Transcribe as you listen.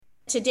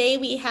Today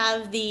we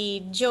have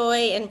the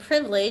joy and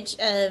privilege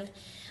of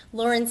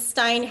Lawrence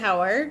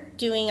Steinhauer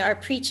doing our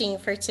preaching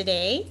for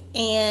today.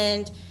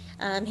 And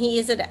he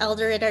is an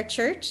elder at our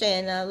church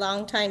and a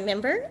longtime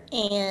member,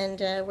 and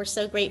we're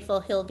so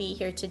grateful he'll be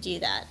here to do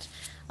that.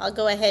 I'll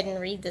go ahead and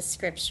read the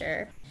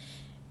scripture.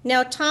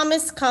 Now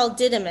Thomas, called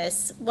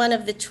Didymus, one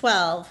of the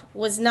 12,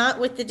 was not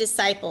with the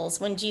disciples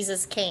when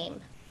Jesus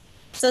came.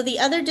 So the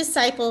other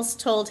disciples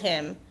told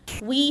him,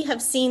 "We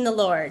have seen the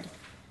Lord."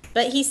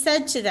 But he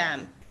said to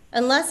them,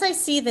 "Unless I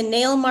see the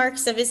nail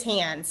marks of his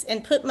hands,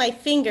 and put my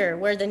finger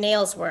where the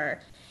nails were,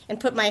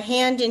 and put my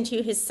hand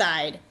into his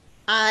side,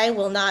 I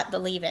will not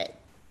believe it."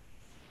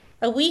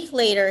 A week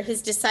later,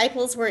 his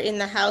disciples were in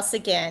the house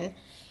again,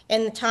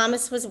 and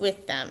Thomas was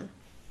with them.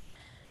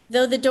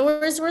 Though the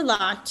doors were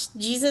locked,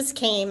 Jesus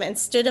came and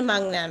stood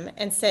among them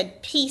and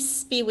said,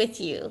 "Peace be with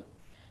you."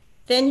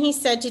 Then he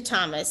said to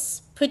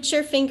Thomas, "Put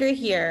your finger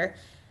here,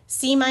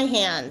 see my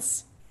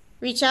hands.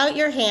 Reach out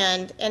your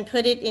hand and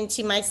put it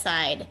into my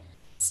side.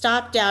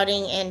 Stop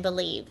doubting and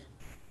believe."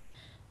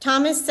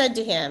 Thomas said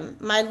to him,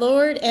 "My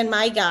Lord and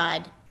my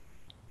God."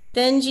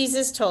 Then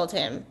Jesus told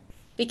him,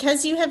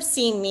 "Because you have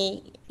seen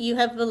me, you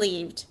have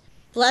believed.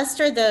 Blessed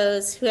are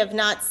those who have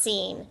not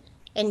seen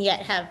and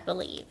yet have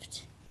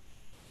believed."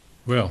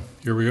 Well,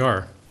 here we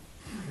are.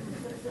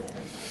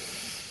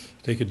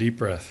 Take a deep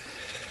breath.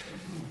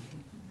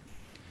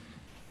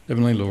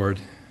 Heavenly Lord,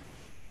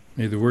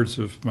 may the words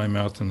of my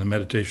mouth and the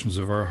meditations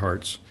of our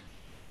hearts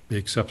be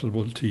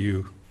acceptable to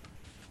you,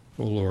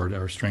 O Lord,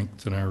 our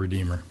strength and our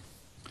Redeemer.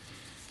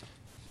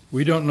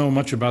 We don't know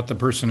much about the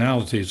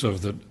personalities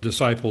of the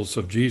disciples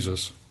of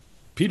Jesus.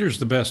 Peter's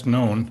the best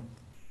known.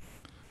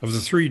 Of the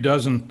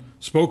 36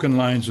 spoken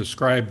lines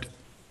ascribed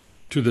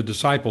to the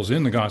disciples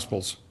in the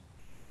Gospels,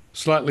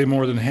 slightly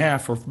more than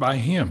half are by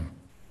him.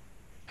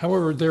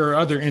 However, there are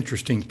other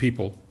interesting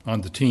people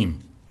on the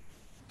team.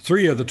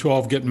 3 of the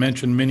 12 get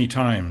mentioned many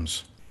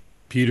times: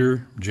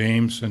 Peter,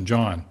 James, and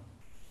John.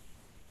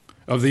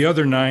 Of the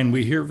other 9,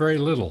 we hear very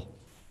little.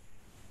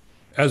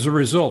 As a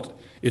result,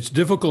 it's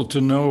difficult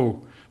to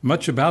know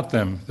much about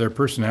them, their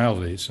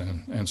personalities,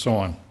 and so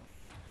on.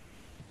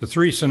 The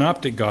 3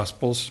 synoptic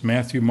Gospels,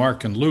 Matthew,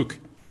 Mark, and Luke,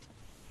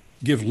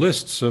 give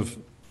lists of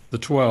the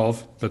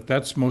 12, but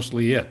that's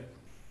mostly it.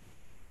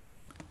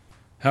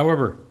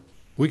 However,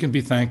 we can be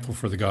thankful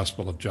for the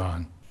Gospel of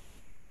John.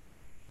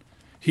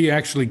 He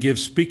actually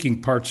gives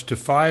speaking parts to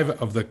 5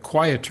 of the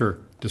quieter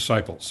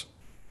disciples.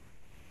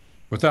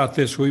 Without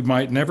this, we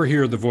might never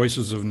hear the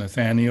voices of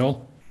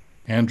Nathanael,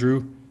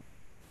 Andrew,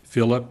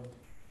 Philip,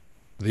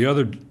 the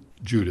other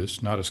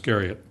Judas, not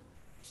Iscariot,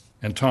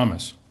 and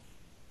Thomas.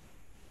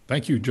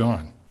 Thank you,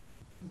 John.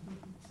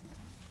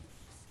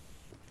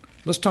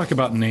 Let's talk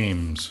about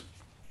names.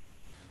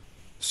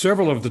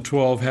 Several of the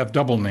 12 have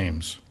double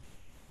names.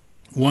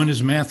 One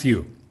is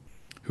Matthew,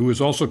 who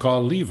is also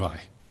called Levi.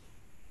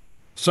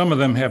 Some of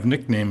them have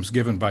nicknames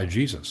given by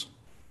Jesus.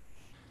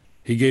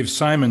 He gave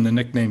Simon the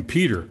nickname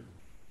Peter.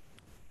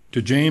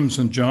 To James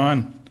and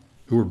John,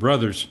 who were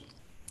brothers,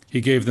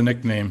 he gave the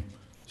nickname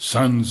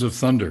Sons of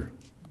Thunder.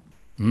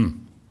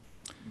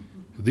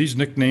 These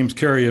nicknames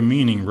carry a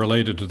meaning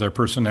related to their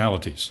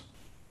personalities.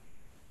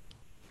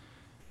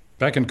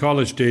 Back in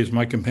college days,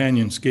 my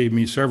companions gave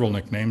me several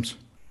nicknames.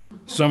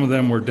 Some of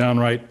them were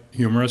downright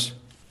humorous.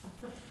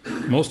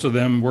 Most of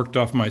them worked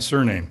off my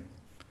surname.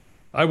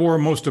 I wore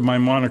most of my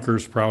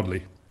monikers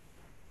proudly.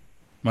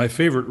 My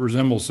favorite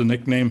resembles the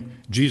nickname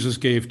Jesus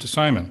gave to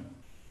Simon.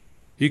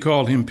 He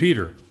called him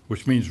Peter,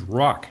 which means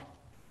rock.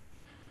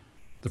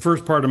 The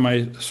first part of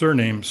my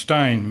surname,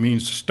 Stein,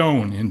 means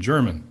stone in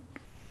German.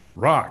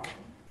 Rock.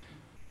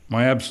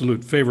 My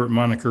absolute favorite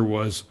moniker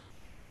was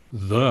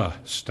the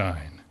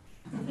Stein.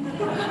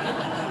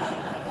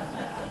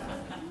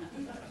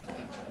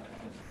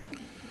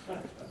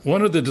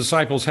 One of the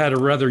disciples had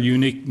a rather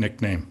unique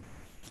nickname,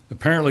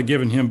 apparently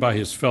given him by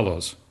his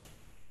fellows.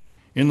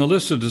 In the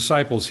list of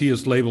disciples, he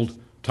is labeled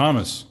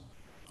Thomas,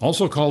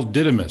 also called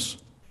Didymus.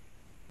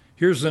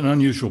 Here's an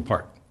unusual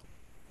part.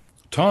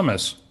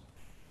 Thomas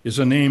is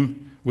a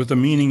name with a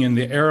meaning in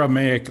the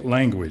Aramaic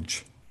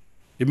language.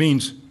 It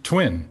means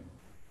twin.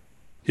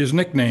 His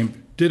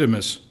nickname,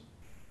 Didymus,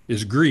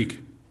 is Greek,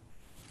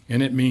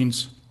 and it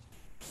means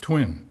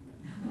twin.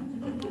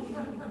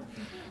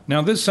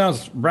 Now, this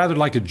sounds rather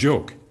like a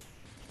joke.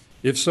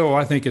 If so,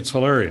 I think it's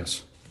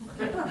hilarious.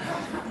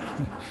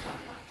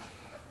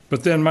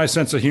 But then my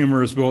sense of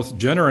humor is both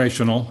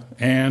generational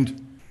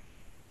and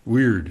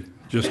weird.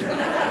 Just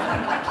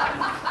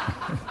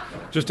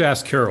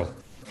ask Carol.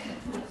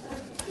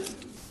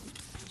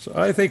 So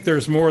I think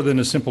there's more than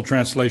a simple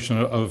translation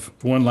of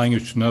one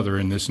language to another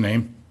in this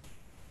name.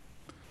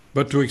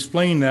 But to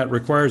explain that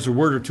requires a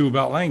word or two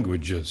about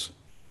languages.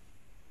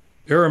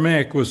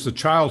 Aramaic was the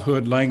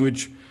childhood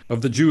language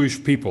of the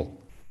Jewish people.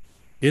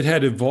 It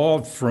had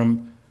evolved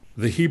from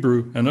the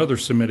Hebrew and other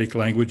Semitic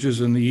languages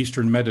in the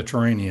Eastern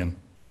Mediterranean.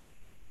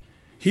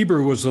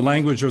 Hebrew was the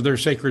language of their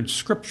sacred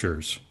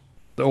scriptures,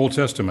 the Old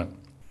Testament.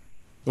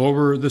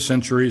 Over the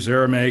centuries,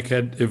 Aramaic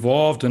had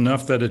evolved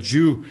enough that a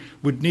Jew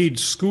would need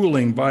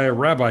schooling by a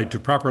rabbi to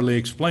properly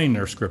explain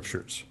their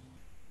scriptures.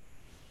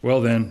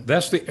 Well then,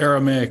 that's the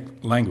Aramaic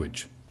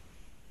language.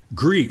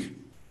 Greek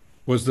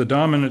was the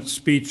dominant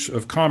speech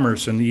of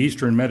commerce in the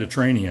Eastern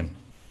Mediterranean.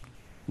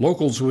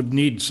 Locals would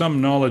need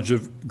some knowledge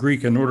of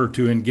Greek in order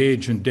to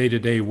engage in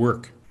day-to-day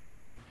work.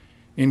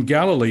 In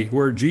Galilee,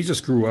 where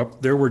Jesus grew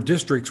up, there were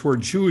districts where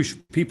Jewish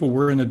people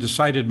were in a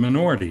decided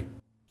minority.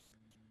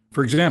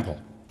 For example,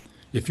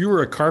 if you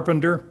were a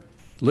carpenter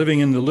living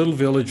in the little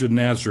village of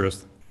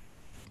Nazareth,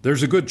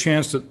 there's a good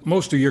chance that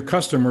most of your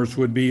customers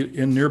would be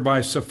in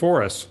nearby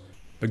Sepphoris,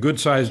 a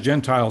good-sized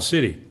Gentile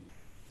city,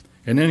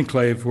 an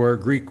enclave where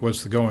Greek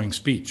was the going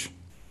speech.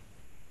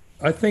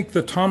 I think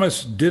the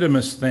Thomas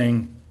Didymus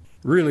thing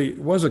really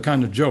was a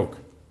kind of joke,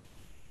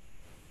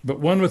 but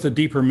one with a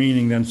deeper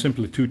meaning than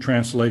simply two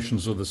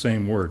translations of the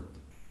same word.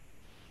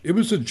 It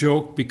was a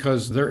joke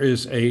because there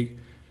is a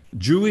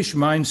Jewish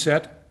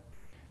mindset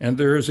and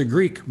there is a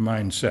Greek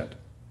mindset,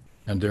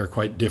 and they're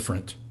quite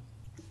different.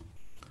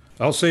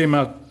 I'll say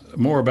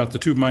more about the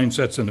two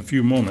mindsets in a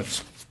few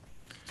moments.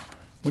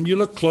 When you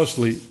look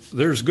closely,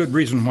 there's good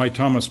reason why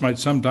Thomas might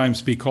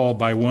sometimes be called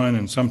by one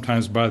and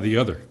sometimes by the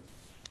other.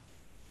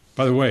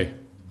 By the way,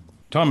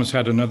 Thomas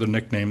had another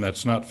nickname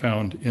that's not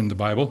found in the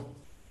Bible.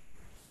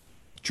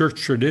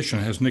 Church tradition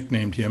has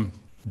nicknamed him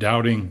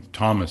Doubting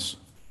Thomas.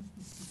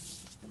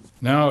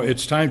 Now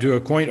it's time to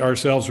acquaint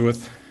ourselves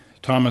with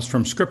Thomas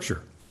from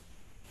Scripture,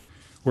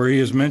 where he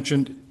is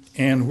mentioned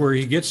and where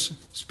he gets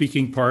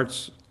speaking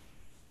parts.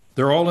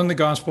 They're all in the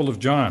Gospel of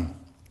John.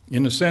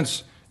 In a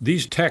sense,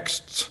 these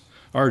texts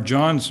are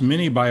John's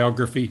mini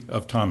biography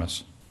of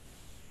Thomas.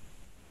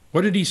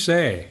 What did he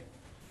say?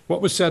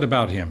 What was said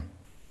about him?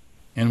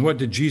 And what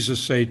did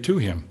Jesus say to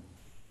him?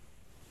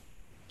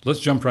 Let's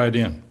jump right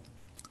in.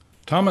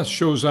 Thomas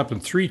shows up in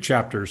 3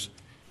 chapters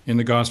in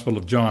the Gospel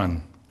of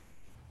John.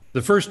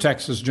 The first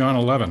text is John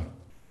 11.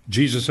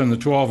 Jesus and the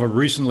 12 have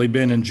recently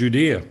been in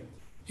Judea,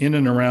 in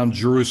and around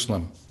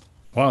Jerusalem.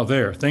 While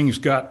there, things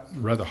got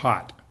rather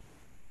hot.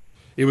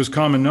 It was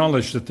common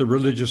knowledge that the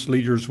religious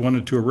leaders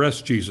wanted to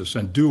arrest Jesus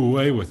and do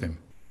away with him.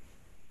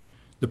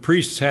 The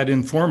priests had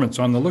informants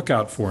on the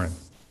lookout for him.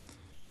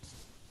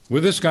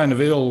 With this kind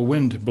of ill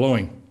wind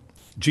blowing,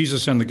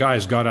 Jesus and the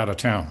guys got out of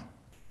town.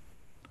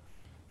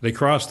 They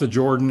crossed the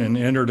Jordan and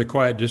entered a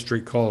quiet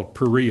district called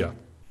Perea.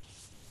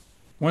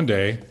 One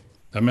day,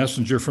 a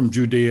messenger from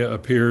Judea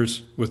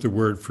appears with the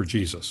word for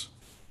Jesus.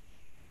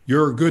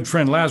 Your good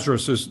friend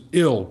Lazarus is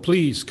ill,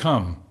 please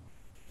come.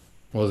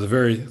 Well, the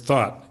very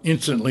thought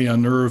instantly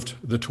unnerved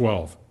the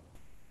 12.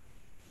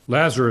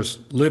 Lazarus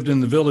lived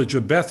in the village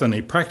of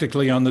Bethany,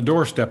 practically on the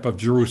doorstep of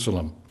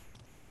Jerusalem.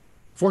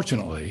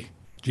 Fortunately,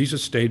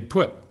 Jesus stayed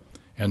put,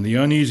 and the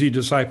uneasy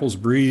disciples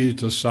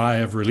breathed a sigh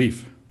of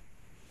relief.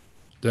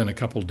 Then a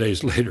couple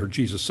days later,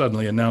 Jesus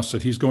suddenly announced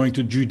that he's going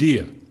to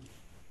Judea.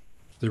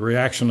 The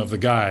reaction of the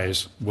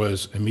guys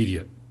was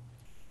immediate.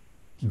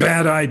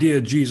 Bad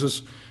idea,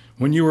 Jesus.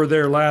 When you were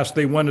there last,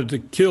 they wanted to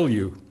kill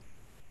you.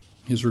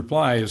 His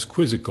reply is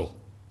quizzical.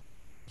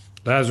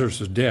 Lazarus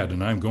is dead,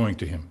 and I'm going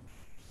to him.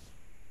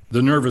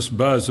 The nervous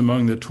buzz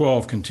among the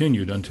 12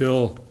 continued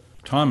until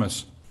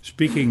Thomas,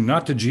 speaking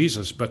not to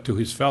Jesus but to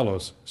his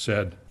fellows,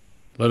 said,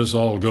 Let us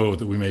all go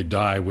that we may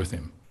die with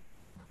him.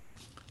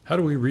 How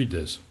do we read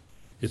this?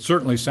 It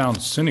certainly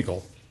sounds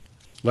cynical.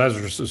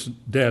 Lazarus is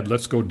dead,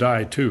 let's go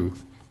die too.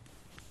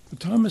 But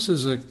Thomas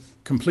is a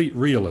complete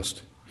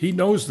realist. He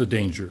knows the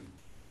danger.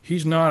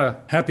 He's not a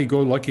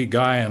happy-go-lucky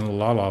guy in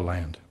la-la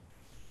land.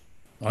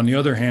 On the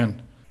other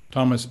hand,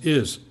 Thomas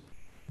is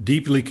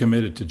deeply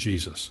committed to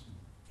Jesus.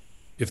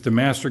 If the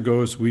Master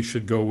goes, we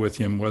should go with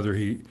him, whether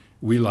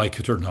we like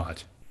it or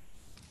not.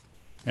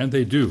 And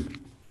they do.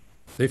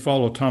 They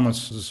follow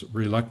Thomas's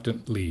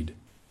reluctant lead.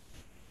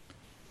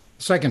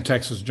 The second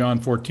text is John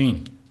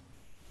 14.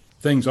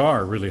 Things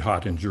are really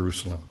hot in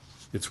Jerusalem.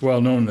 It's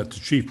well known that the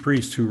chief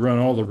priests who run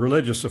all the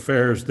religious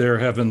affairs there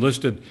have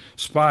enlisted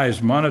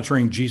spies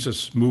monitoring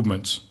Jesus'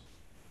 movements,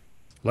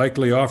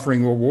 likely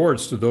offering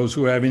rewards to those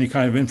who have any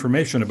kind of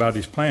information about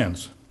his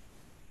plans.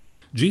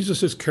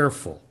 Jesus is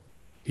careful.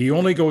 He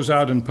only goes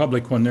out in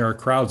public when there are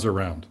crowds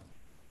around.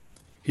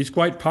 He's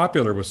quite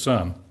popular with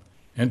some,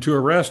 and to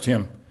arrest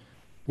him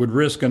would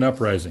risk an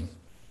uprising.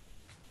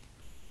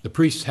 The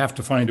priests have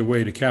to find a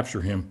way to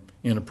capture him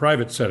in a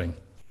private setting.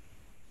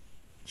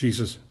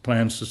 Jesus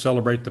plans to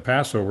celebrate the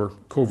Passover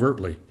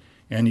covertly,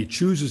 and he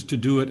chooses to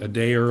do it a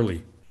day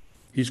early.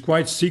 He's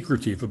quite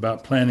secretive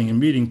about planning a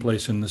meeting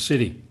place in the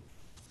city.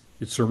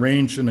 It's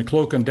arranged in a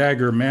cloak and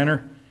dagger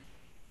manner,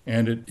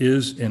 and it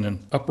is in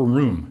an upper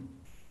room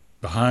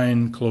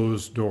behind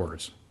closed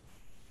doors.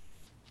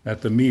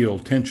 At the meal,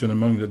 tension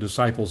among the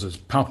disciples is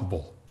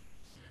palpable.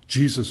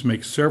 Jesus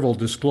makes several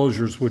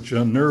disclosures which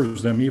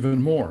unnerves them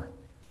even more.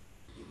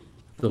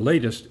 The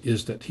latest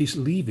is that he's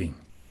leaving.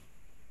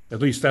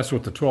 At least that's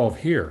what the 12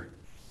 hear.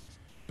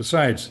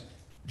 Besides,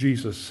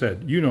 Jesus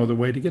said, you know the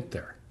way to get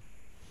there.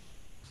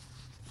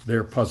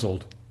 They're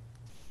puzzled.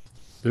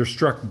 They're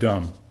struck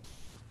dumb.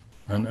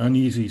 An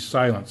uneasy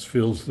silence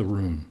fills the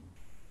room.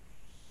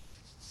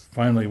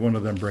 Finally, one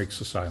of them breaks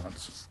the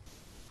silence.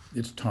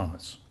 It's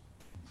Thomas.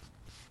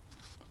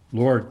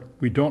 Lord,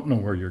 we don't know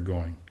where you're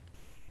going.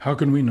 How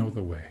can we know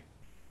the way?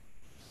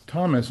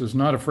 Thomas is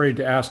not afraid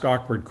to ask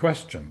awkward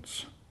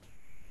questions.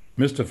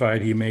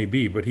 Mystified he may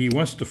be, but he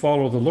wants to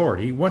follow the Lord.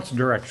 He wants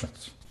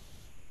directions.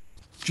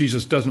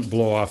 Jesus doesn't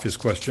blow off his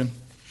question.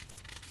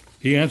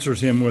 He answers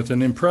him with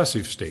an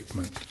impressive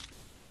statement.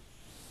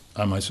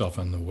 I myself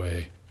am the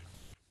way.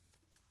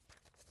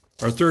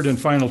 Our third and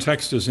final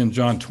text is in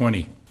John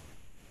 20.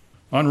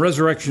 On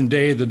Resurrection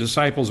Day, the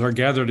disciples are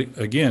gathered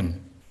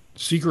again,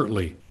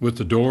 secretly, with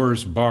the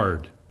doors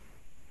barred.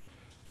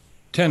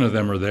 10 of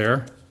them are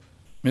there.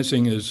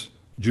 Missing is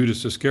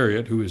Judas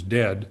Iscariot, who is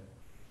dead.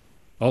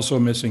 Also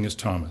missing is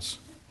Thomas.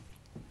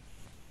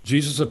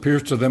 Jesus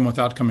appears to them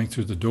without coming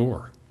through the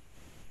door.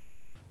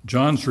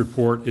 John's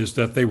report is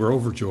that they were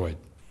overjoyed.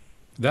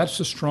 That's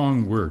a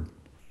strong word,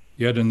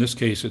 yet in this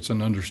case it's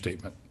an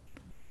understatement.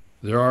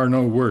 There are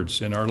no words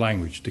in our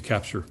language to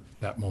capture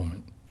that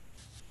moment.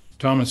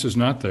 Thomas is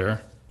not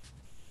there.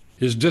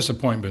 His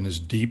disappointment is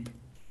deep.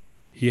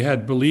 He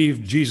had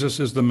believed Jesus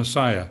is the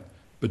Messiah,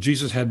 but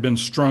Jesus had been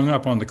strung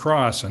up on the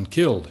cross and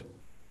killed.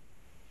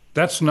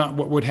 That's not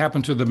what would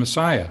happen to the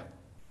Messiah.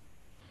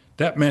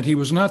 That meant he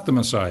was not the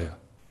Messiah.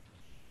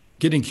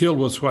 Getting killed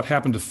was what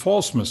happened to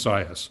false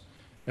messiahs,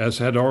 as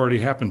had already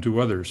happened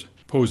to others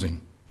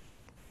posing.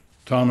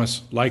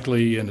 Thomas,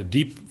 likely in a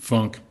deep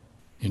funk,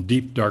 in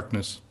deep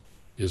darkness,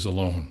 is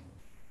alone.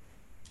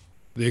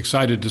 The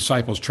excited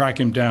disciples track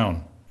him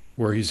down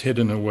where he's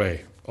hidden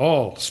away,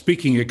 all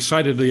speaking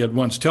excitedly at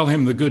once. Tell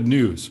him the good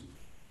news.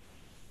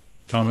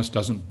 Thomas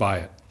doesn't buy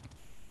it.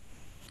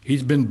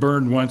 He's been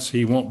burned once,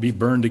 he won't be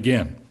burned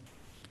again.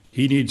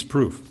 He needs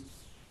proof.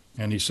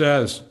 And he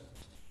says,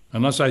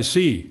 unless I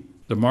see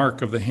the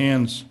mark of the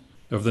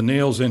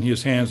nails in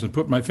his hands and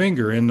put my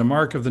finger in the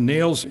mark of the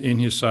nails in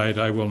his side,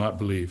 I will not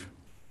believe.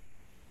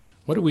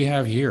 What do we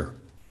have here?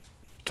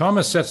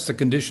 Thomas sets the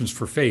conditions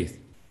for faith.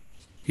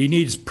 He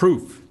needs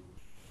proof.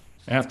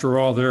 After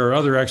all, there are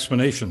other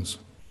explanations.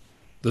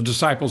 The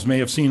disciples may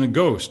have seen a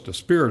ghost, a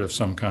spirit of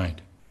some kind.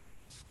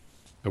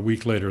 A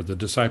week later, the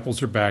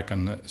disciples are back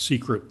in the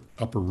secret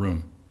upper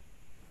room.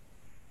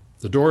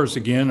 The doors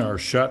again are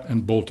shut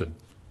and bolted.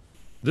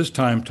 This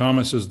time,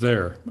 Thomas is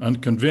there,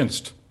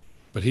 unconvinced,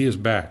 but he is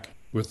back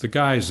with the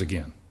guys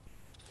again.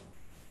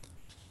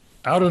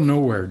 Out of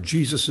nowhere,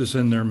 Jesus is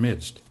in their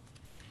midst.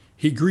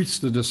 He greets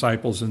the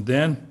disciples and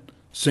then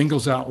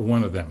singles out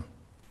one of them.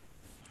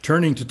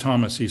 Turning to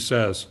Thomas, he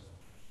says,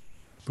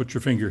 put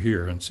your finger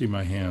here and see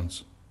my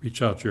hands.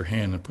 Reach out your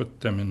hand and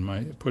put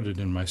it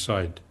in my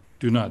side.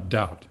 Do not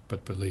doubt,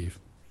 but believe.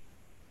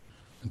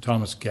 And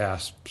Thomas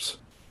gasps,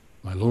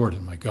 my Lord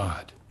and my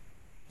God.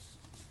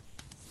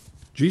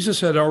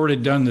 Jesus had already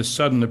done this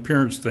sudden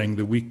appearance thing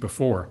the week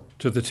before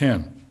to the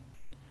 10.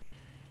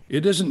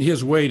 It isn't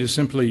his way to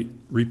simply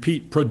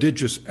repeat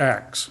prodigious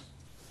acts.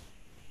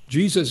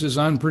 Jesus is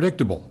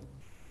unpredictable.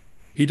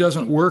 He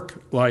doesn't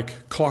work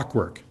like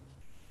clockwork.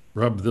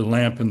 Rub the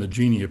lamp and the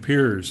genie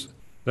appears.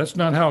 That's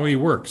not how he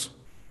works.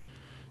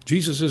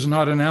 Jesus is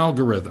not an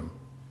algorithm.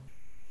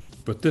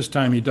 But this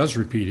time he does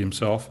repeat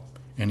himself,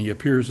 and he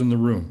appears in the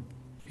room.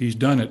 He's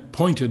done it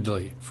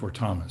pointedly for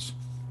Thomas.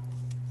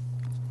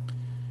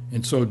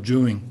 In so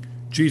doing,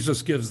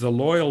 Jesus gives the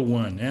loyal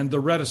one and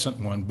the reticent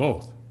one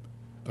both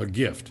a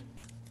gift.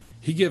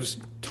 He gives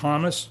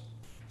Thomas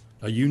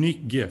a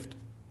unique gift.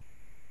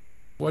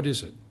 What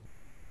is it?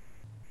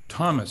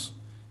 Thomas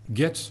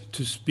gets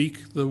to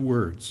speak the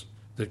words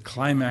that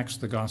climax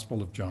the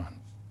Gospel of John.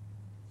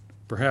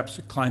 Perhaps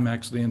it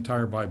climax the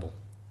entire Bible.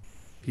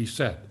 He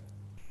said,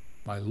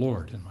 my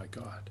Lord and my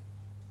God.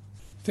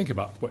 Think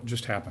about what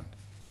just happened.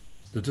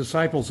 The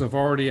disciples have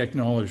already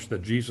acknowledged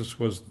that Jesus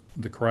was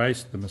the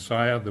Christ, the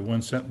Messiah, the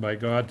one sent by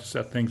God to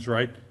set things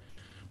right.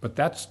 But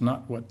that's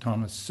not what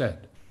Thomas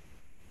said.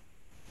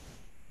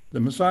 The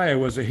Messiah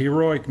was a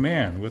heroic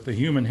man with a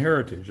human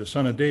heritage, a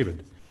son of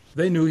David.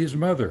 They knew his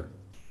mother.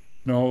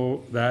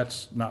 No,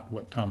 that's not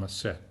what Thomas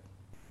said.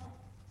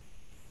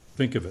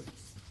 Think of it.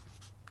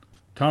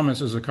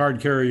 Thomas is a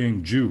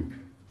card-carrying Jew.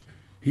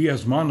 He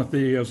has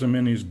monotheism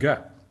in his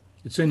gut.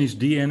 It's in his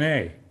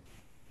DNA.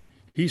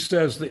 He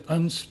says the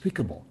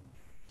unspeakable.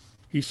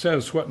 He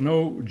says what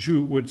no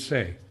Jew would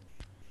say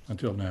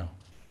until now.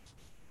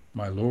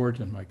 My Lord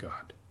and my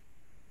God.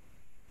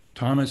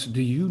 Thomas,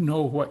 do you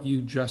know what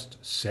you just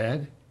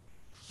said?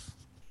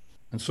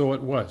 And so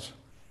it was.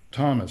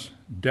 Thomas,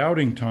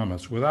 doubting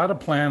Thomas, without a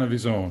plan of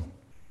his own,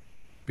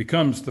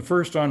 becomes the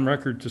first on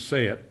record to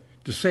say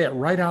it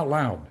right out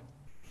loud.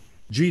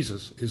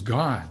 Jesus is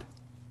God.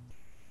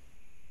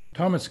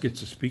 Thomas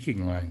gets a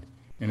speaking line,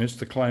 and it's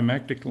the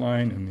climactic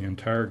line in the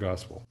entire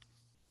gospel.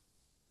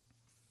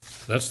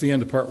 That's the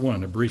end of part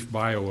one, a brief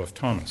bio of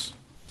Thomas.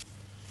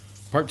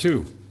 Part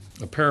two,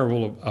 a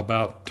parable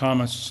about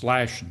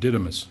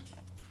Thomas/Didymus.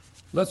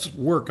 Let's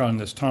work on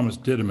this Thomas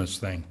Didymus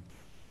thing.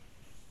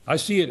 I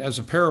see it as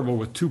a parable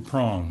with two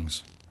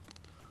prongs.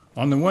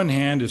 On the one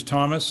hand is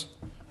Thomas,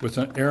 with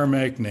an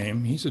Aramaic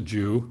name. He's a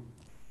Jew,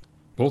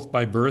 both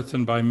by birth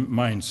and by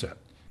mindset.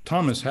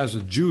 Thomas has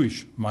a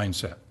Jewish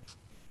mindset.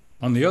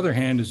 On the other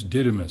hand is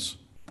Didymus,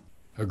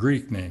 a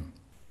Greek name.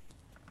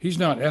 He's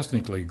not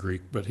ethnically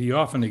Greek, but he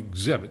often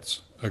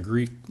exhibits a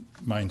Greek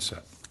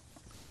mindset.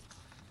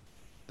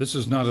 This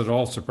is not at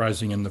all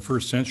surprising in the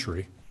first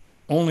century.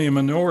 Only a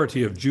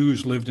minority of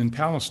Jews lived in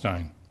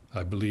Palestine,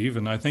 I believe,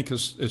 and I think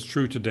it's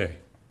true today.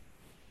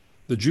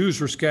 The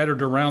Jews were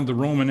scattered around the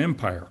Roman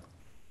Empire.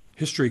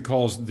 History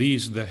calls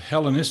these the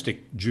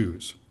Hellenistic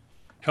Jews.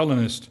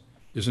 Hellenist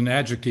is an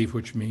adjective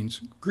which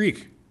means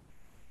Greek.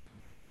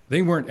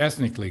 They weren't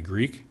ethnically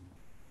Greek,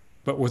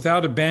 but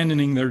without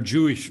abandoning their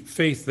Jewish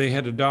faith, they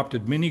had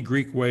adopted many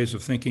Greek ways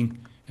of thinking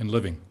and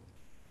living.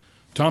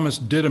 Thomas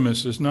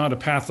Didymus is not a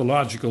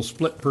pathological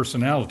split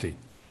personality.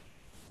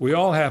 We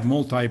all have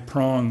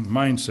multi-pronged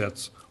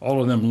mindsets,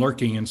 all of them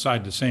lurking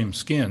inside the same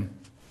skin.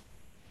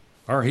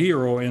 Our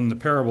hero in the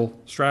parable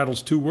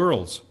straddles two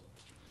worlds.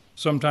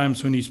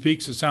 Sometimes when he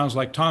speaks, it sounds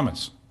like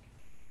Thomas,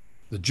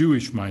 the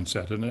Jewish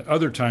mindset, and at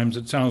other times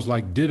it sounds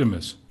like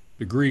Didymus,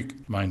 the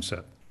Greek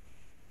mindset.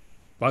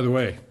 By the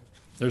way,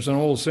 there's an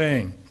old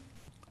saying,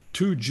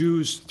 2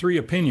 Jews, 3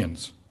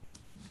 opinions.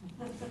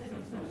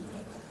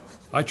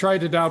 I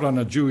tried it out on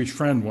a Jewish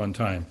friend one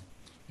time,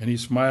 and he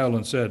smiled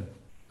and said,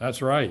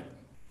 "That's right."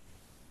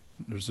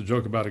 There's a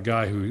joke about a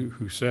guy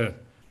who said,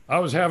 "I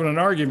was having an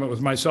argument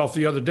with myself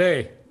the other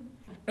day,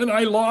 and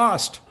I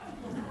lost."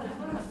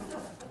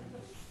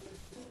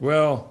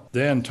 Well,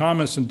 then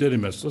Thomas and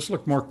Didymus, let's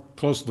look more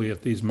closely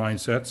at these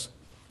mindsets.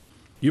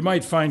 You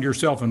might find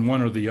yourself in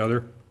one or the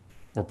other,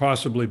 or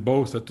possibly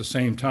both at the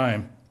same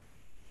time.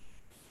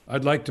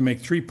 I'd like to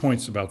make 3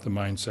 points about the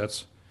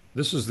mindsets.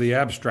 This is the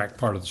abstract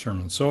part of the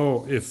sermon.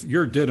 So if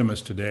you're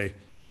Didymus today,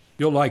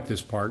 you'll like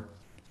this part.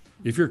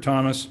 If you're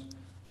Thomas,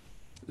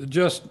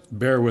 just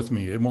bear with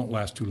me. It won't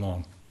last too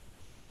long.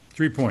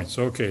 3 points.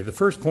 Okay, the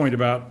first point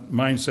about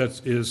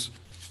mindsets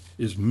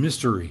is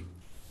mystery.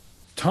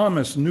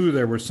 Thomas knew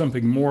there was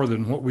something more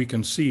than what we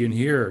can see and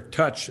hear,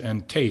 touch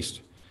and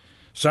taste.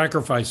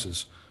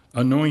 Sacrifices,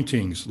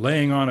 anointings,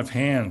 laying on of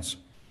hands.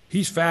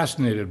 He's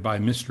fascinated by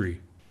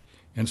mystery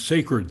and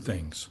sacred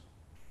things.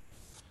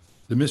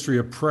 The mystery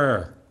of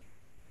prayer,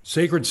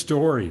 sacred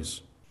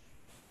stories.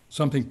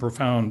 Something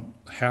profound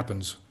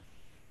happens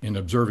in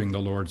observing the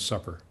Lord's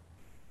Supper.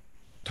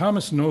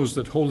 Thomas knows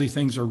that holy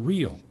things are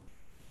real.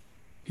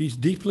 He's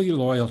deeply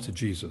loyal to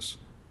Jesus,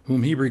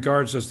 whom he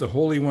regards as the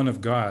Holy One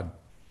of God.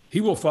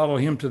 He will follow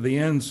him to the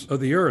ends of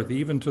the earth,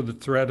 even to the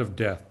threat of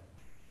death.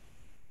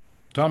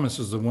 Thomas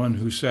is the one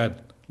who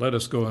said, "Let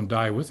us go and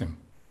die with him."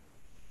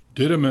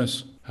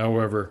 Didymus,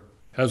 however,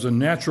 has a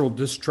natural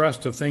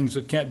distrust of things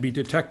that can't be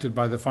detected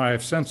by the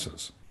 5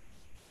 senses.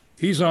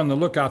 He's on the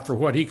lookout for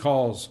what he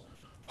calls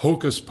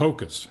hocus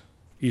pocus.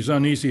 He's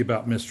uneasy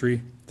about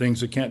mystery,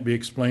 things that can't be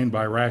explained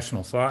by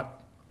rational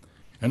thought.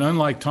 And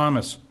unlike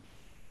Thomas,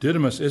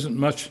 Didymus isn't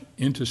much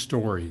into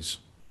stories.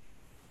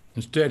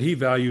 Instead, he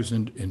values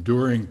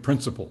enduring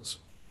principles.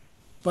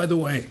 By the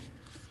way,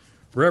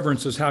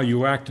 reverence is how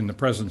you act in the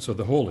presence of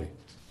the holy,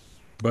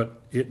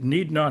 but it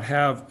need not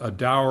have a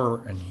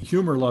dour and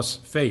humorless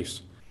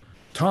face.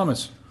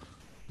 Thomas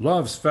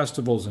loves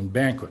festivals and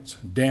banquets,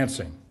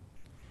 dancing.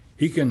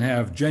 He can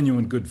have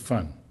genuine good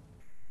fun,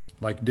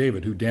 like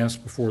David, who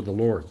danced before the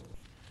Lord.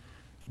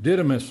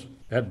 Didymus,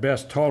 at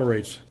best,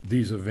 tolerates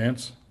these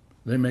events.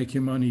 They make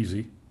him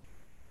uneasy.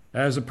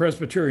 As a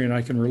Presbyterian,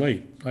 I can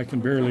relate. I can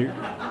barely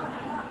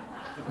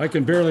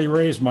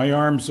raise my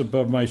arms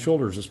above my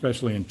shoulders,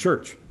 especially in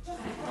church.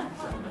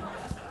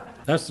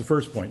 That's the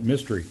first point,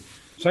 mystery.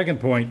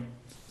 Second point,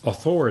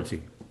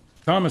 authority.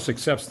 Thomas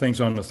accepts things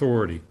on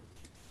authority.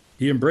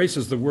 He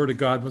embraces the Word of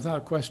God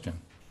without question.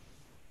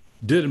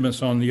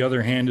 Didymus, on the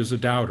other hand, is a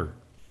doubter.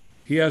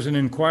 He has an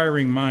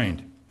inquiring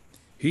mind.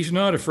 He's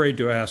not afraid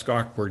to ask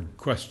awkward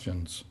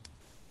questions.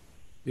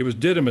 It was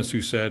Didymus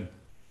who said,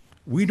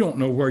 "We don't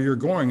know where you're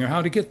going or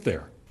how to get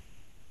there."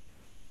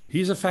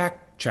 He's a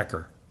fact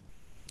checker.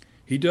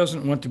 He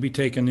doesn't want to be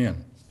taken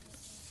in.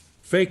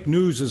 Fake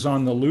news is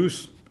on the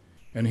loose,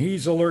 and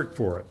he's alert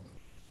for it,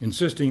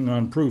 insisting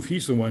on proof.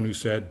 He's the one who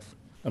said,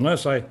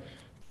 "Unless I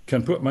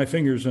can put my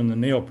fingers in the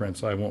nail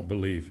prints, I won't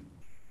believe."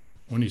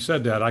 When he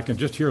said that, I can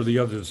just hear the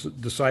other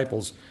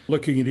disciples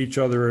looking at each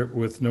other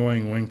with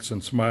knowing winks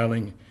and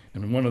smiling,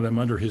 and one of them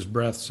under his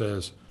breath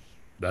says,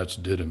 "That's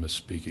Didymus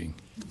speaking."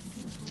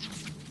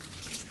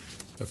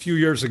 A few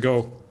years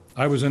ago,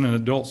 I was in an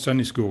adult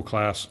Sunday school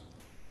class.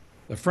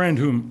 A friend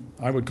whom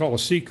I would call a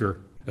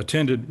seeker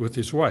attended with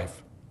his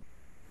wife.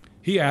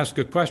 He asked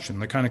a question,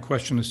 the kind of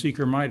question a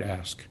seeker might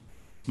ask.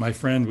 My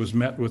friend was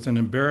met with an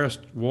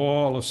embarrassed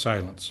wall of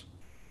silence.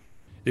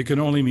 It could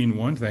only mean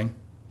one thing.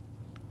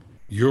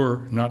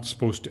 You're not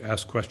supposed to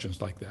ask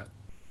questions like that.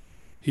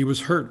 He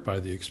was hurt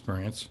by the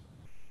experience.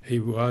 He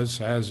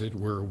was, as it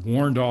were,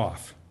 warned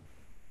off.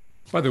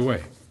 By the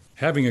way,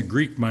 having a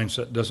Greek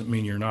mindset doesn't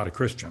mean you're not a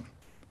Christian.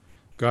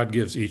 God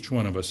gives each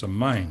one of us a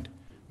mind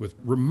with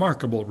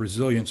remarkable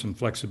resilience and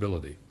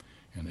flexibility,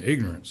 and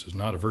ignorance is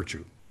not a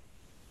virtue.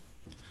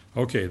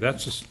 Okay,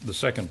 that's the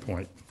second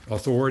point,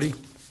 authority.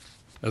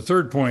 A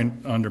third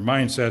point under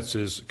mindsets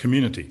is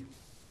community.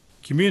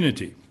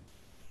 Community.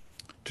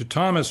 To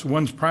Thomas,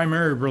 one's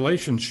primary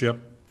relationship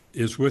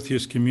is with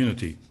his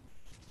community.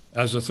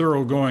 As a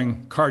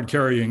thoroughgoing,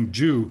 card-carrying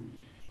Jew,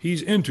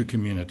 he's into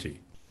community.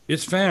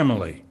 It's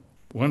family.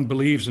 One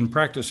believes and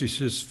practices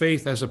his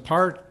faith as a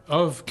part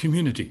of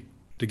community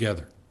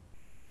together.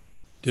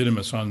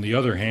 Didymus, on the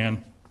other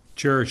hand,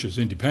 cherishes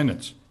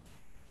independence.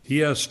 He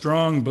has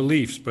strong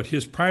beliefs, but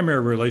his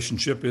primary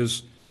relationship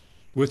is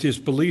with his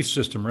belief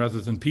system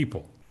rather than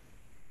people.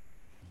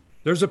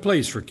 There's a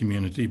place for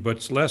community, but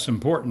it's less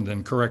important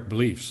than correct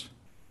beliefs.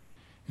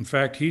 In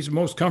fact, he's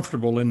most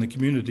comfortable in the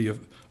community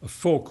of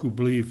folk who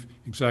believe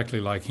exactly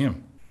like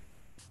him.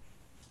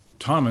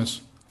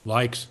 Thomas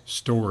likes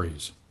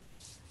stories.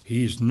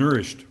 He's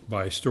nourished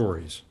by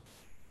stories.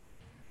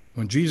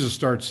 When Jesus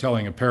starts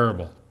telling a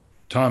parable,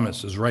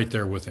 Thomas is right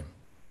there with him.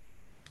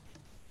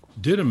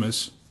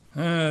 Didymus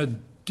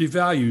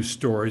devalues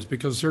stories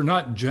because they're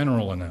not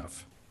general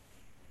enough.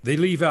 They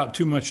leave out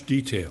too much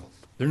detail.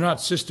 They're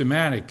not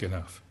systematic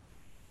enough.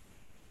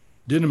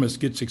 Didymus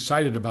gets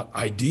excited about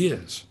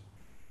ideas.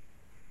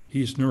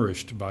 He's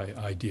nourished by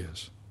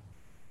ideas.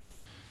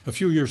 A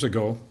few years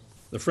ago,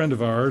 a friend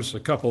of ours, a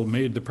couple,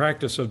 made the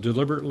practice of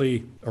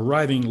deliberately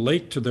arriving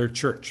late to their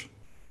church.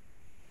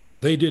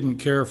 They didn't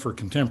care for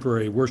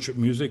contemporary worship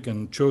music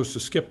and chose to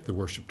skip the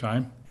worship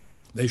time.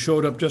 They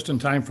showed up just in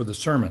time for the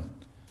sermon.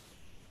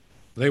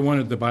 They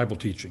wanted the Bible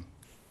teaching,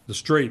 the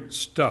straight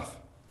stuff.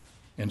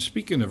 And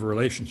speaking of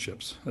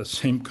relationships, that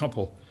same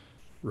couple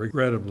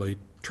regrettably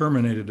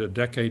terminated a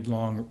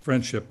decade-long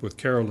friendship with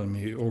Carol and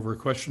me over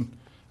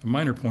a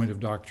minor point of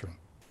doctrine.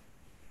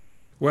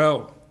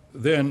 Well,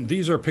 then,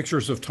 these are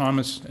pictures of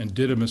Thomas and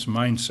Didymus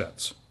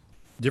mindsets,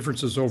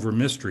 differences over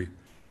mystery,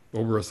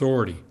 over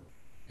authority,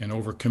 and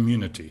over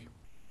community.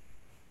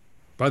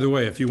 By the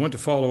way, if you want to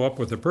follow up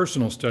with a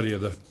personal study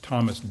of the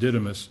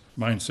Thomas-Didymus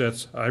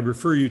mindsets, I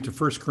refer you to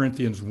 1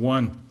 Corinthians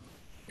 1,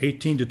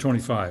 18 to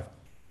 25.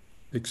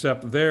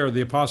 Except there,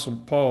 the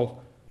Apostle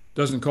Paul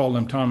doesn't call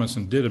them Thomas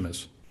and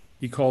Didymus.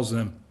 He calls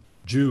them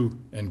Jew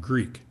and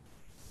Greek.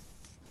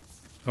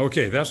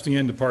 Okay, that's the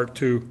end of part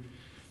two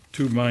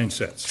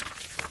mindsets.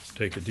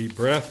 Take a deep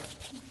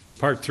breath.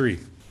 Part 3.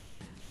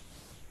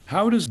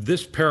 How does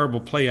this parable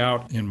play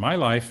out in my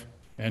life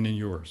and in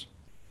yours?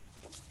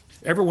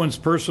 Everyone's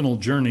personal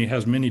journey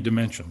has many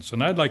dimensions,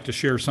 and I'd like to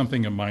share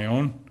something of my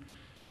own,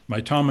 my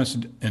Thomas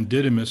and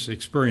Didymus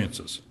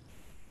experiences.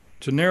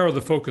 To narrow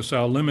the focus,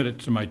 I'll limit it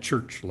to my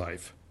church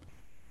life.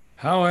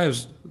 How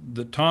has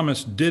the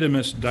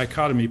Thomas-Didymus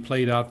dichotomy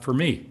played out for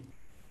me?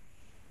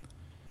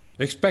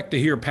 Expect to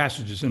hear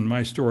passages in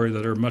my story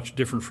that are much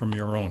different from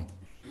your own.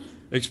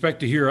 Expect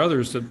to hear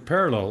others that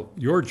parallel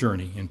your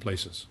journey in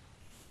places.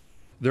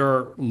 There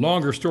are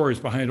longer stories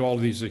behind all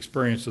of these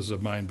experiences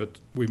of mine, but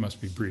we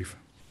must be brief.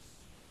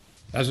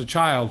 As a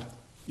child,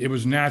 it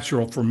was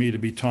natural for me to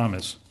be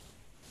Thomas.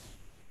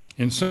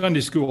 In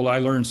Sunday school, I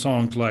learned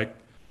songs like,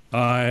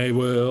 I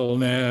will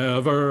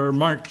never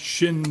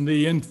march in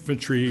the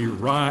infantry,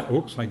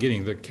 oops, I'm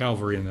getting the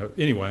cavalry in the,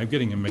 anyway, I'm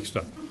getting them mixed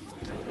up.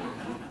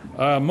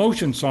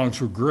 Motion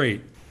songs were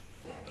great,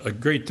 a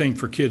great thing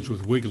for kids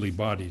with wiggly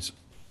bodies.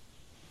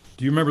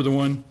 Do you remember the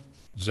one?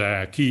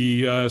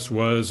 Zacchaeus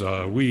was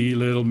a wee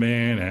little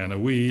man, and a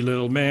wee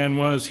little man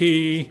was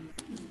he.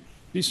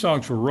 These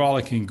songs were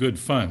rollicking good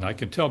fun. I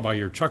can tell by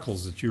your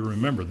chuckles that you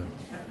remember them.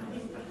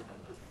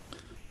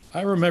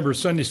 I remember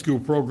Sunday school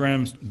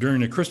programs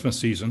during the Christmas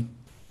season.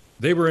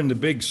 They were in the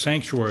big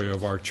sanctuary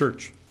of our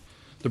church.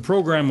 The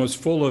program was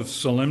full of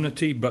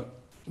solemnity, but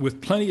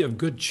with plenty of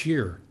good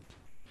cheer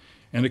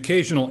and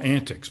occasional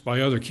antics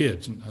by other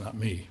kids, not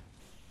me.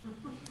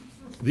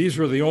 These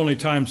were the only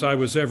times I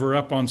was ever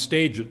up on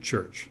stage at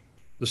church.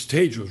 The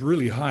stage was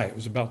really high. It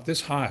was about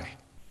this high.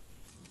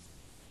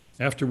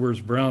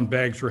 Afterwards, brown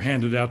bags were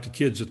handed out to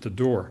kids at the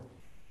door.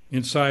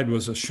 Inside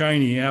was a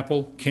shiny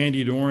apple,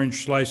 candied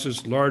orange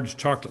slices, large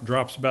chocolate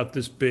drops about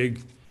this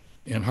big,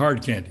 and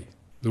hard candy,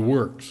 the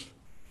works.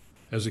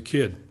 As a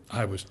kid,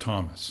 I was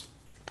Thomas.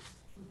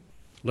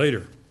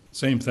 Later,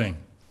 same thing.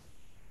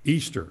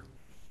 Easter,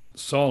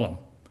 solemn,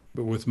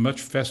 but with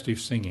much festive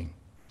singing.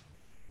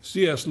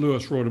 C.S.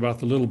 Lewis wrote about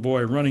the little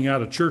boy running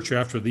out of church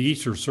after the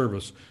Easter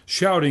service,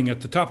 shouting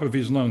at the top of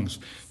his lungs,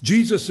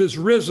 Jesus is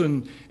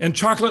risen, and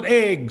chocolate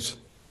eggs.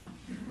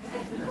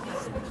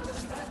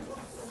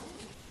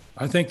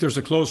 I think there's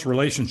a close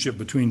relationship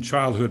between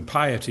childhood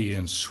piety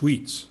and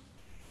sweets.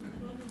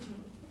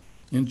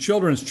 In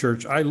children's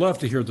church, I love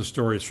to hear the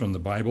stories from the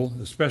Bible,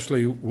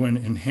 especially when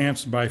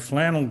enhanced by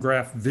flannel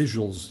graph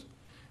visuals.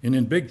 And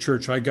in big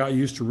church, I got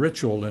used to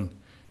ritual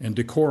and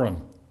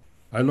decorum.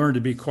 I learned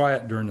to be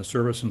quiet during the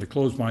service and to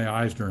close my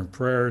eyes during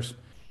prayers.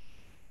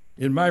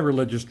 In my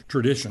religious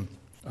tradition,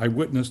 I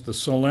witnessed the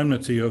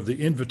solemnity of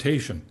the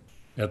invitation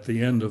at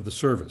the end of the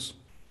service.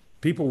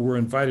 People were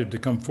invited to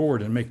come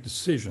forward and make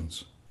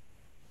decisions.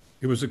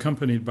 It was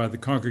accompanied by the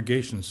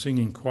congregation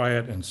singing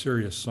quiet and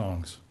serious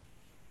songs.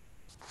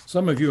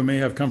 Some of you may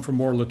have come from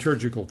more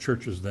liturgical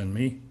churches than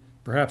me.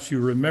 Perhaps you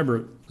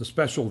remember the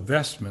special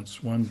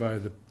vestments worn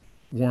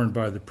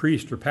by the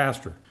priest or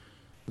pastor,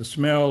 the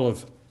smell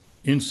of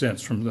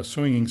incense from the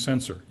swinging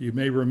censer. You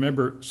may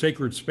remember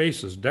sacred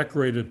spaces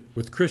decorated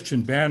with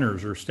Christian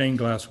banners or stained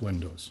glass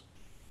windows.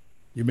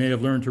 You may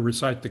have learned to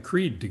recite the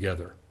creed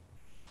together.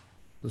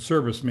 The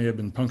service may have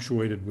been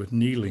punctuated with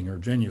kneeling or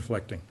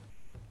genuflecting.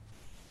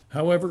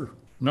 However,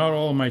 not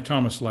all of my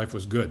Thomas life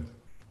was good.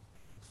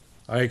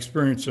 I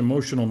experienced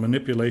emotional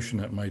manipulation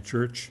at my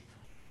church.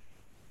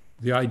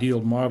 The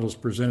ideal models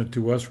presented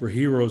to us were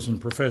heroes in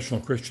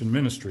professional Christian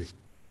ministry.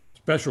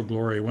 Special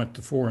glory went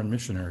to foreign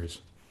missionaries.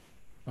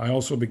 I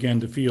also began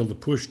to feel the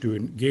push to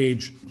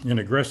engage in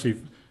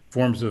aggressive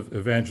forms of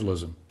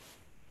evangelism.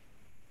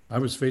 I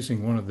was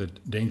facing one of the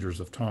dangers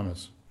of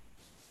Thomas.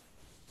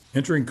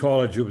 Entering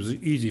college, it was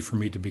easy for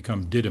me to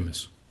become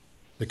Didymus.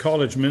 The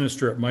college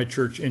minister at my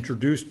church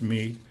introduced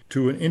me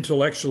to an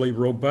intellectually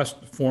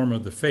robust form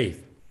of the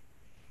faith.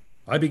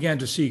 I began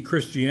to see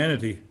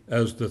Christianity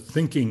as the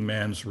thinking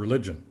man's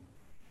religion.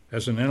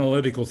 As an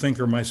analytical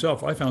thinker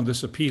myself, I found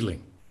this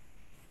appealing.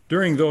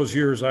 During those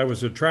years, I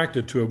was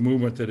attracted to a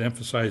movement that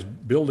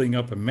emphasized building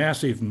up a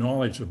massive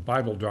knowledge of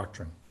Bible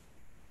doctrine.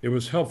 It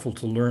was helpful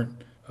to learn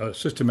a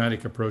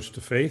systematic approach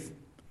to faith.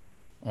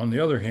 On the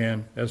other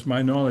hand, as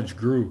my knowledge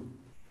grew,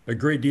 a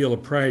great deal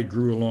of pride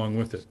grew along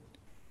with it.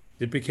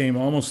 It became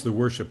almost the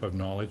worship of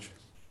knowledge.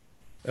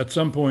 At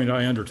some point,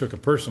 I undertook a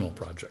personal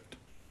project.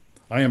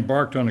 I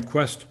embarked on a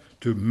quest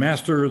to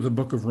master the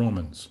book of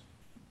Romans.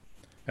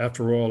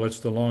 After all, it's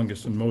the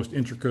longest and most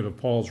intricate of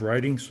Paul's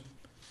writings.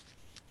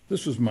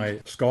 This was my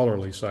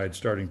scholarly side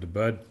starting to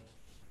bud.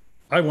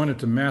 I wanted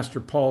to master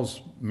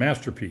Paul's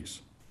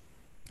masterpiece.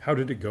 How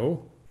did it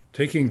go?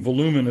 Taking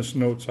voluminous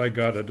notes, I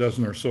got a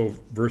dozen or so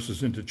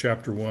verses into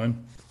chapter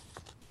 1.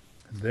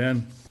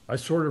 Then I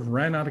sort of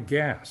ran out of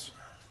gas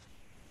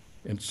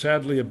and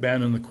sadly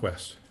abandoned the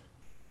quest.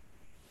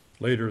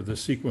 Later, the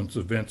sequence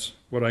of events,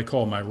 what I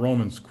call my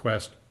Romans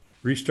quest,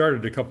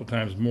 restarted a couple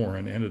times more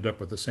and ended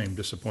up with the same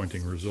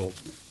disappointing result.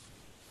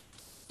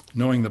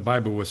 Knowing the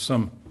Bible with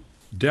some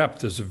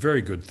depth is a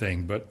very good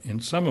thing, but in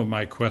some of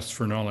my quests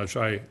for knowledge,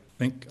 I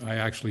think I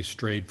actually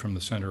strayed from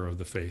the center of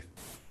the faith.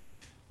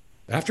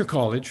 After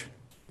college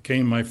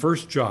came my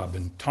first job,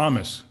 and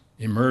Thomas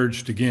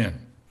emerged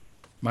again.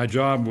 My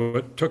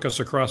job took us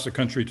across the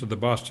country to the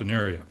Boston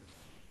area.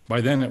 By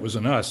then it was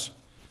an us,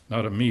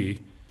 not a me.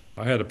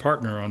 I had a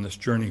partner on this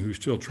journey who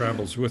still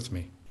travels with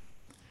me.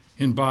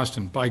 In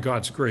Boston, by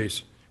God's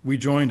grace, we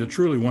joined a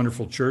truly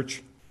wonderful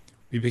church.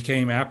 We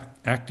became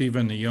active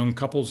in the young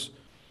couples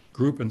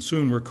group and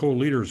soon were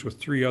co-leaders with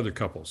 3 other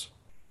couples.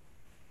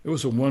 It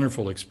was a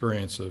wonderful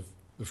experience of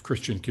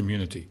Christian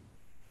community.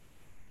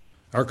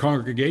 Our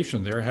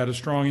congregation there had a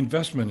strong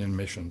investment in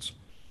missions,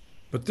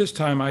 but this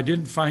time I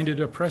didn't find it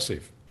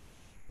oppressive.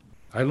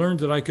 I learned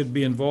that I could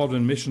be involved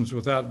in missions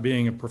without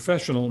being a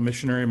professional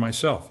missionary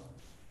myself.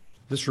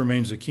 This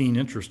remains a keen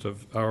interest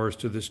of ours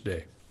to this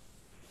day.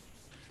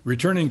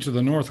 Returning to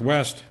the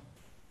Northwest,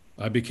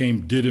 I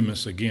became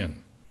Didymus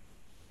again.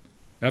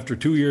 After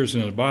 2 years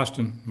in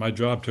Boston, my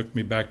job took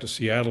me back to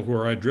Seattle,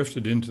 where I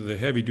drifted into the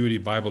heavy-duty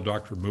Bible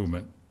doctrine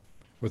movement.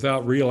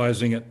 Without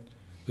realizing it,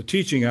 the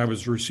teaching I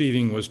was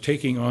receiving was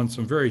taking on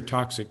some very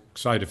toxic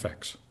side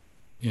effects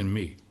in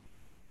me.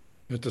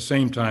 At the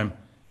same time,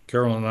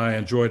 Carol and I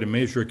enjoyed a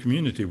major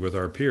community with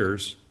our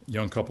peers,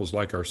 young couples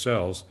like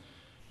ourselves,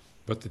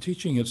 but the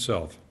teaching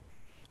itself,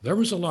 there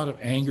was a lot of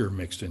anger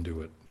mixed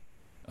into it.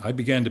 I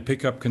began to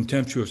pick up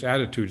contemptuous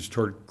attitudes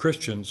toward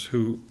Christians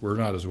who were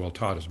not as well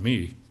taught as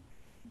me.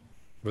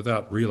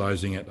 Without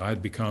realizing it,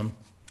 I'd become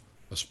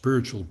a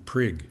spiritual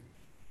prig,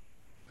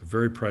 a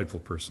very prideful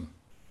person.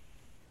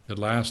 At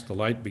last, the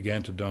light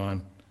began to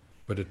dawn,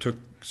 but it took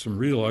some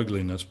real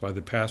ugliness by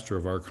the pastor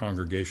of our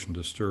congregation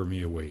to stir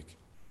me awake.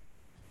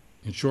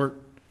 In short,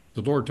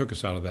 the Lord took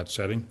us out of that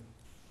setting,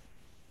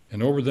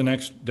 and over the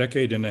next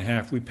decade and a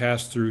half, we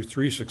passed through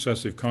 3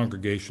 successive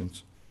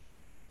congregations.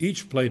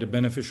 Each played a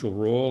beneficial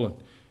role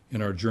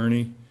in our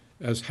journey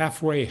as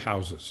halfway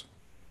houses.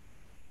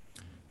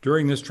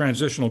 During this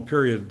transitional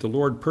period, the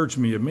Lord purged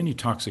me of many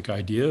toxic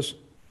ideas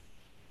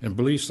and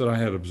beliefs that I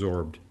had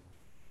absorbed.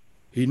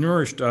 He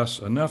nourished us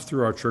enough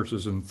through our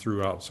churches and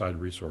through outside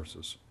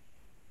resources.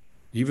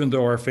 Even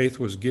though our faith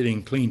was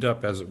getting cleaned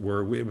up, as it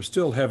were, it was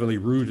still heavily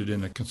rooted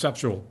in a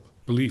conceptual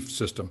belief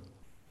system,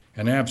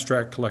 an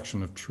abstract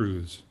collection of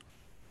truths.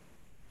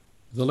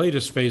 The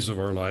latest phase of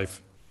our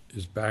life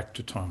is back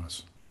to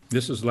Thomas.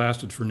 This has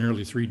lasted for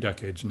nearly 3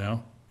 decades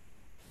now.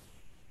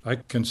 I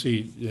can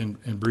see,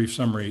 in brief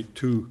summary,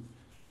 2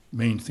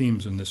 main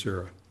themes in this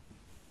era.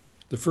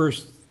 The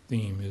first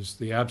theme is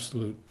the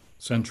absolute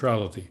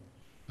centrality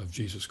of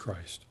Jesus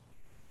Christ.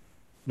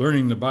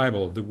 Learning the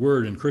Bible, the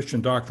Word, and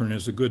Christian doctrine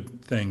is a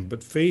good thing,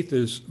 but faith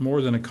is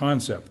more than a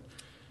concept,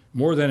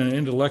 more than an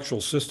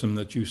intellectual system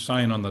that you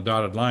sign on the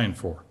dotted line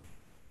for.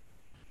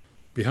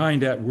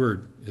 Behind that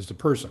word is the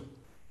person,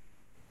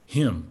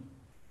 Him,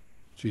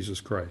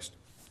 Jesus Christ.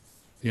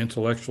 The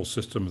intellectual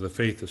system of the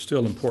faith is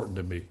still important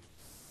to me,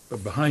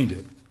 but behind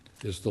it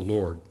is the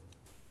Lord.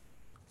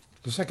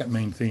 The second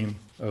main theme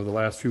of the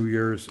last few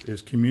years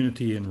is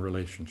community and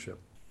relationship.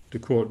 To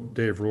quote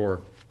Dave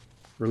Rohr,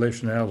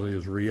 relationality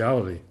is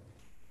reality,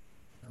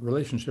 a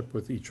relationship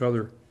with each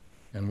other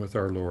and with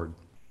our Lord.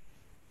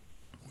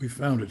 We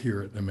found it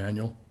here at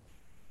Emmanuel.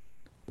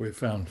 We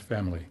found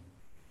family.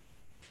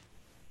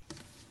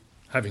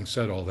 Having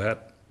said all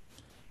that,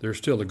 there's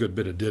still a good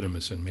bit of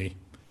Didymus in me,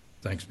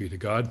 thanks be to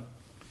God.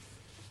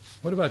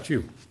 What about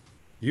you?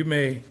 You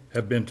may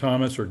have been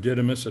Thomas or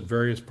Didymus at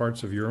various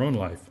parts of your own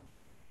life.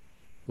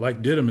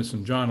 Like Didymus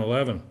in John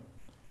 11,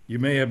 you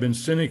may have been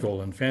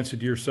cynical and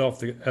fancied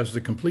yourself as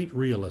the complete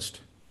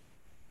realist.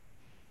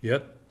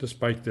 Yet,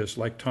 despite this,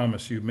 like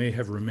Thomas, you may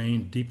have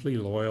remained deeply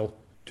loyal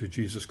to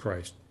Jesus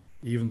Christ,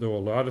 even though a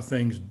lot of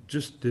things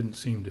just didn't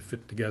seem to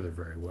fit together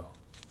very well.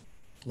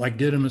 Like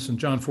Didymus in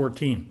John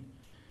 14,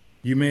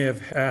 you may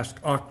have asked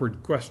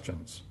awkward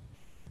questions.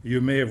 You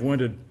may have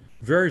wanted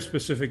very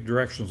specific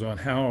directions on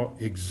how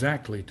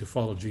exactly to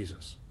follow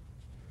Jesus.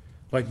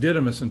 Like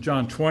Didymus in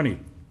John 20,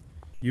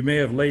 you may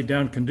have laid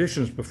down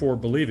conditions before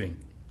believing.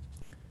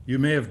 You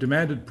may have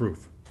demanded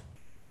proof.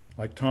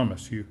 Like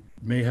Thomas, you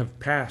may have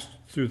passed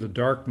through the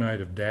dark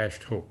night of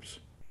dashed hopes.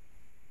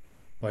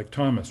 Like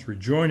Thomas,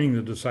 rejoining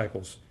the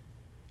disciples,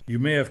 you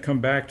may have come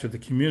back to the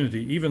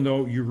community even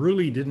though you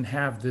really didn't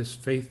have this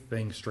faith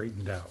thing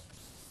straightened out.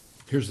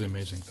 Here's the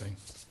amazing thing.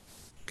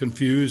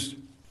 Confused,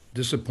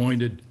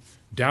 disappointed,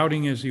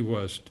 doubting as he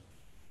was,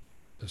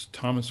 as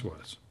Thomas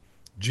was,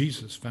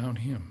 Jesus found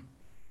him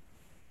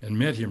and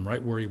met him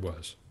right where he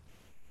was.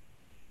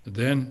 And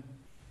then,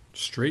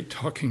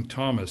 straight-talking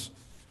Thomas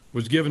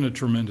was given a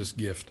tremendous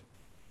gift.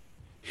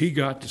 He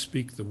got to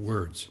speak the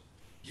words.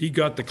 He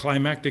got the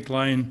climactic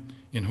line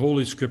in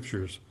Holy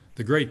Scriptures,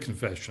 the great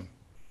confession,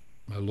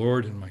 my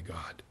Lord and my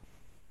God.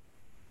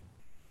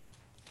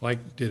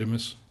 Like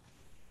Didymus,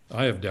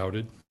 I have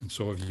doubted, and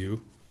so have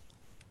you.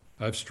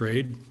 I've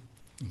strayed,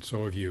 and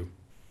so have you.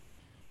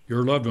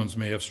 Your loved ones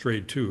may have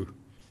strayed too,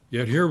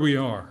 yet here we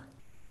are,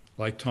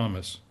 like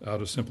Thomas,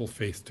 out of simple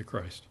faith to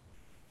Christ.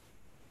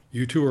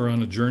 You too are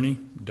on a journey.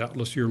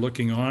 Doubtless you're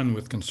looking on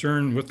with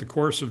concern with the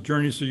course of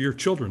journeys of your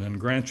children and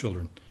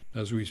grandchildren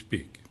as we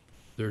speak.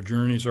 Their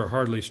journeys are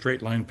hardly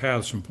straight-line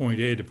paths from point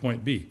A to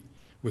point B,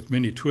 with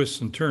many twists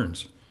and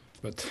turns,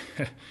 but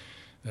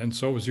and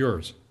so is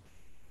yours.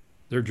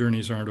 Their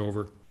journeys aren't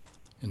over,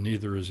 and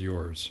neither is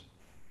yours.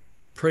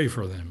 Pray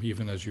for them,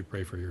 even as you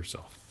pray for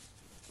yourself.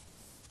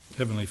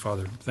 Heavenly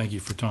Father, thank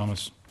you for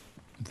Thomas,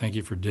 and thank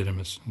you for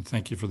Didymus, and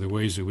thank you for the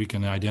ways that we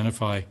can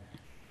identify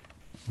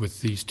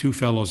with these two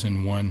fellows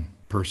in one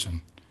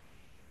person.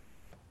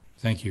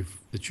 Thank you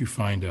that you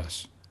find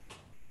us.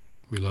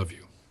 We love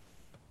you.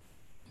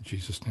 In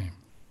Jesus' name,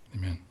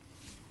 amen.